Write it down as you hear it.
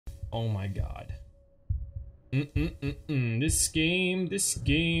Oh my god. This game.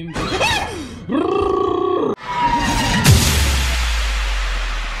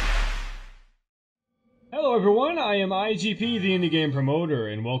 Hello everyone, I am IGP, the indie game promoter,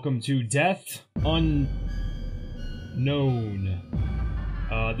 and welcome to Death Unknown.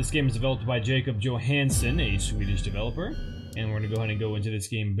 This game is developed by Jakob Johansson, a Swedish developer, and we're gonna go ahead and go into this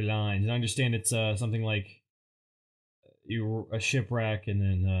game blind. And I understand it's something like you're a shipwreck, and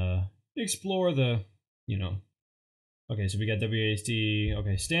then explore the, you know. Okay, so we got WASD.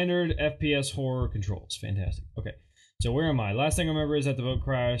 Okay, standard FPS horror controls. Fantastic. Okay, so where am I? Last thing I remember is that the boat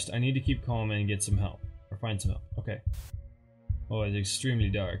crashed. I need to keep calm and get some help. Or find some help. Okay. Oh, it's extremely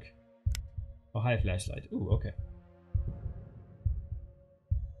dark. Oh, hi, flashlight. Ooh, okay.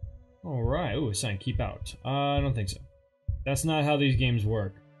 Alright. Ooh, a sign. Keep out. I don't think so. That's not how these games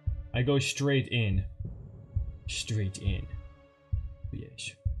work. I go straight in. Straight in.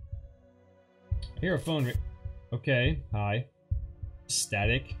 Yes. I hear a phone ring. Okay, hi.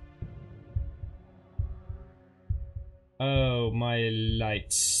 Static. Oh, my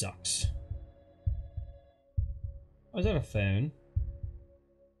light sucks. Oh, is that a phone?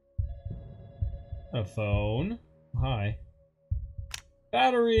 A phone? Hi.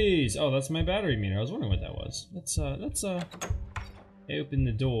 Batteries! Oh, that's my battery meter. I was wondering what that was. Let's open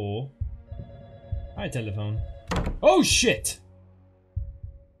the door. Hi, telephone. Oh, shit!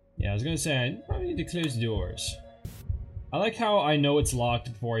 Yeah, I was gonna say, I probably need to close the doors. I like how I know it's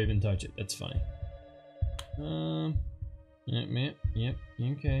locked before I even touch it. That's funny. Yep,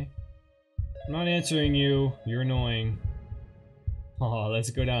 okay. I'm not answering you. You're annoying. Oh, let's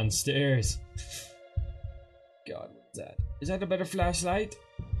go downstairs. God, what's that? Is that a better flashlight?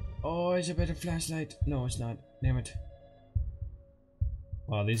 Oh, it's a better flashlight. No, it's not. Damn it.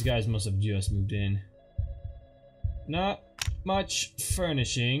 Wow, these guys must have just moved in. Not much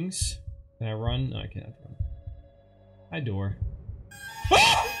furnishings. Can I run? No, I cannot run. Hi, door.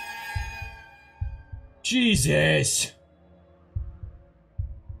 Ah! Jesus!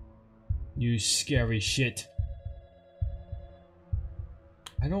 You scary shit.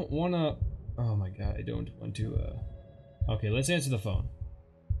 I don't wanna... Oh my god, I don't want to, Okay, let's answer the phone.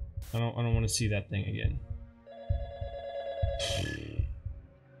 I don't want to see that thing again.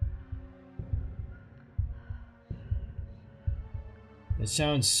 It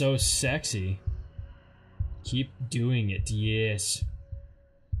sounds so sexy. Keep doing it, yes.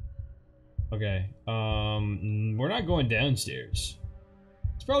 Okay, we're not going downstairs.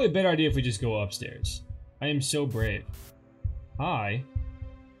 It's probably a better idea if we just go upstairs. I am so brave. Hi.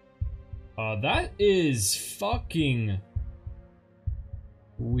 That is fucking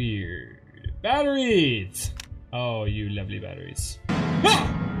weird. Batteries! Oh, you lovely batteries.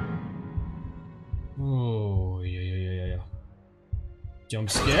 Ah! Oh, yeah.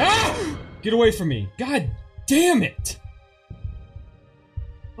 Jump scare. Ah! Get away from me. God damn it!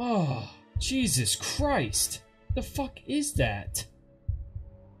 Oh, Jesus Christ. The fuck is that?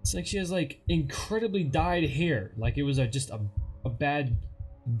 It's like she has like incredibly dyed hair. Like it was just a bad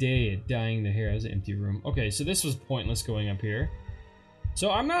day at dyeing the hair. That was an empty room. Okay, so this was pointless going up here. So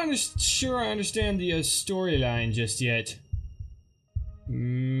I'm not sure I understand the storyline just yet.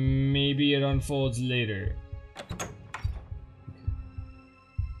 Maybe it unfolds later.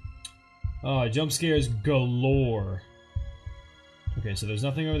 Oh, jump scares galore. Okay, so there's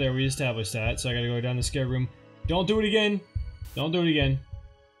nothing over there. We established that, so I gotta go down the scare room. Don't do it again. Don't do it again.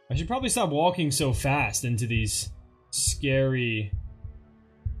 I should probably stop walking so fast into these scary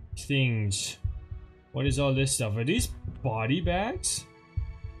things. What is all this stuff? Are these body bags?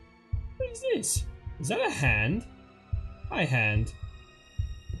 What is this? Is that a hand? Hi, hand.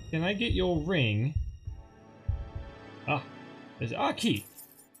 Can I get your ring? Ah, there's key.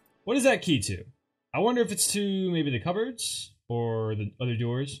 What is that key to? I wonder if it's to maybe the cupboards or the other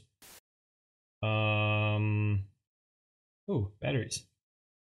doors. Oh, batteries.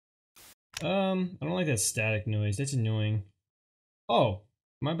 I don't like that static noise. That's annoying. Oh,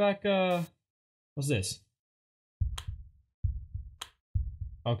 am I back? What's this?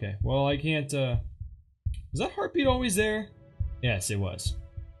 Okay, well, I can't, was that heartbeat always there? Yes, it was.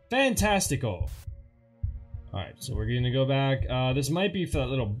 Fantastical! Alright, so we're gonna go back. This might be for that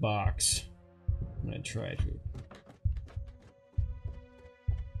little box. I'm gonna try it here.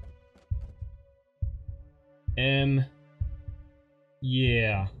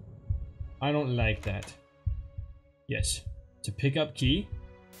 Yeah. I don't like that. Yes. To pick up key?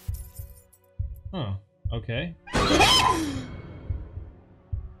 Oh, okay.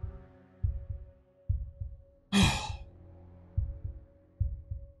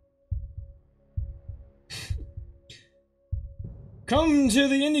 Come to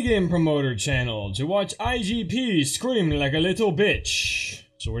the Indie Game Promoter channel to watch IGP scream like a little bitch.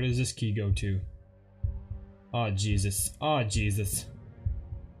 So where does this key go to? Oh, Jesus. Oh, Jesus.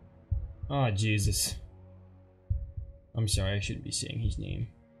 Oh, Jesus. I'm sorry, I shouldn't be saying his name.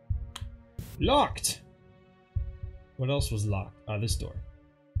 Locked! What else was locked? Ah, this door.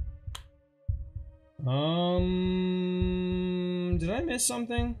 Did I miss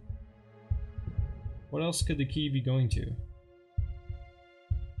something? What else could the key be going to?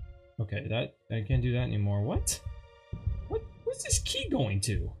 Okay, that I can't do that anymore. What? What's this key going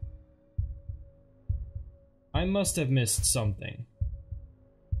to? I must have missed something.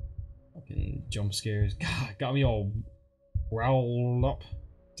 Fucking jump scares. God, got me all riled up.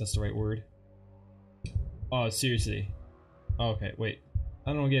 That's the right word. Oh, seriously. Okay, wait.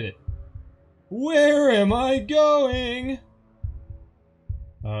 I don't get it. Where am I going?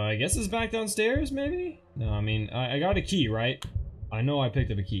 I guess it's back downstairs, maybe? No, I mean, I got a key, right? I know I picked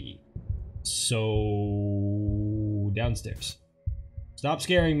up a key. So... downstairs. Stop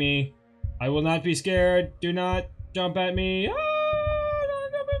scaring me. I will not be scared. Do not jump at me. Ah,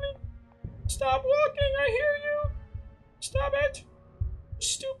 don't jump at me. Stop walking, I hear you. Stop it.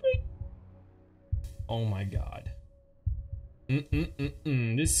 Stupid. Oh my god.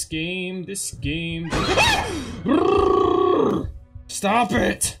 This game. Stop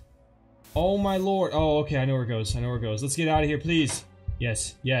it! Oh my lord. Oh, okay, I know where it goes. Let's get out of here, please.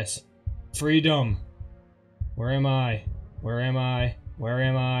 Yes. Freedom. Where am I?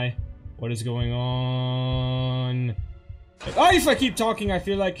 What is going on? Oh, if I keep talking, I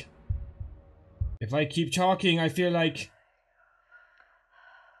feel like...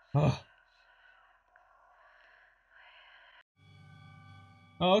 Oh,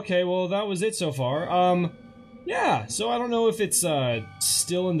 okay, well, that was it so far. Yeah, so I don't know if it's,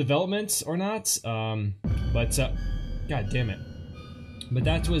 still in development or not, but, god damn it. But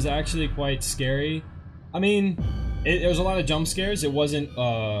that was actually quite scary. I mean, there was a lot of jump scares. It wasn't,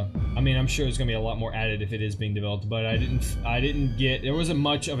 I mean, I'm sure there's gonna be a lot more added if it is being developed, but I didn't get, there wasn't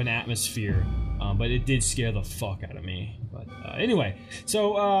much of an atmosphere, but it did scare the fuck out of me. But, anyway,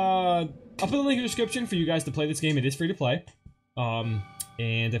 so, I'll put a link in the description for you guys to play this game. It is free to play.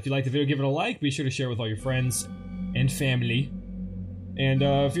 And if you like the video, give it a like. Be sure to share it with all your friends and family. And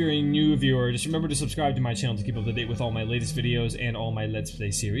if you're a new viewer, just remember to subscribe to my channel to keep up to date with all my latest videos and all my Let's Play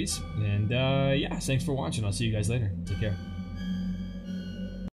series. And yeah, thanks for watching. I'll see you guys later. Take care.